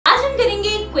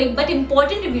Quick but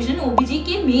important revision ओबीजी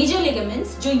के major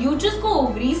ligaments जो uterus को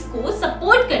ओवरीज को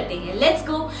सपोर्ट करते हैं। Let's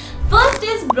go. First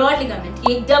is broad ligament.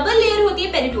 ये एक डबल लेयर होती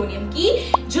है पेरिटोनियम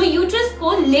की जो यूट्रस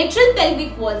को लेटरल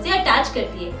पेल्विक वॉल से अटैच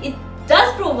करती है। It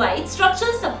does provide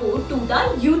structural support to the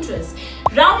uterus.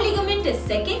 Round ligament is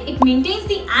second. It maintains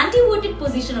the anteverted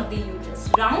position of the uterus.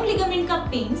 Round ligament का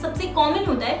पेन सबसे कॉमन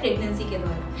होता है प्रेगनेंसी के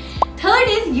दौरान। Third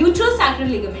is uterosacral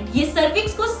ligament. ये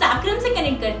सर्विक्स को सैक्रम से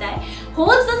connect करता है,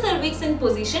 holds the cervix in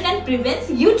position and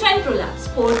prevents uterine prolapse.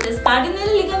 Fourth is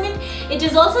cardinal ligament. It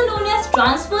is also known as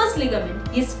transverse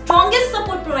ligament. ये strongest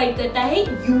support provide करता है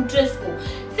यूट्रस को।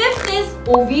 Fifth is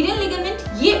ovarian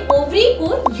ligament. ये ovary को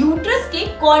uterus के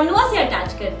कॉर्नुआ से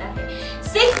अटैच करता है।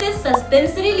 Sixth is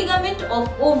suspensory ligament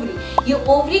of ovary. ये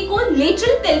ओवरी को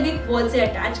लेटरल पेल्विक वॉल से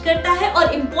अटैच करता है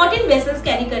और इंपॉर्टेंट वेसल्स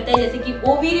कैरी करता है जैसे कि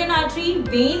ovarian artery,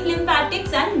 when,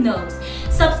 lymphatics and nerves.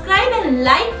 Subscribe and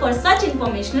like for such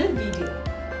informational video.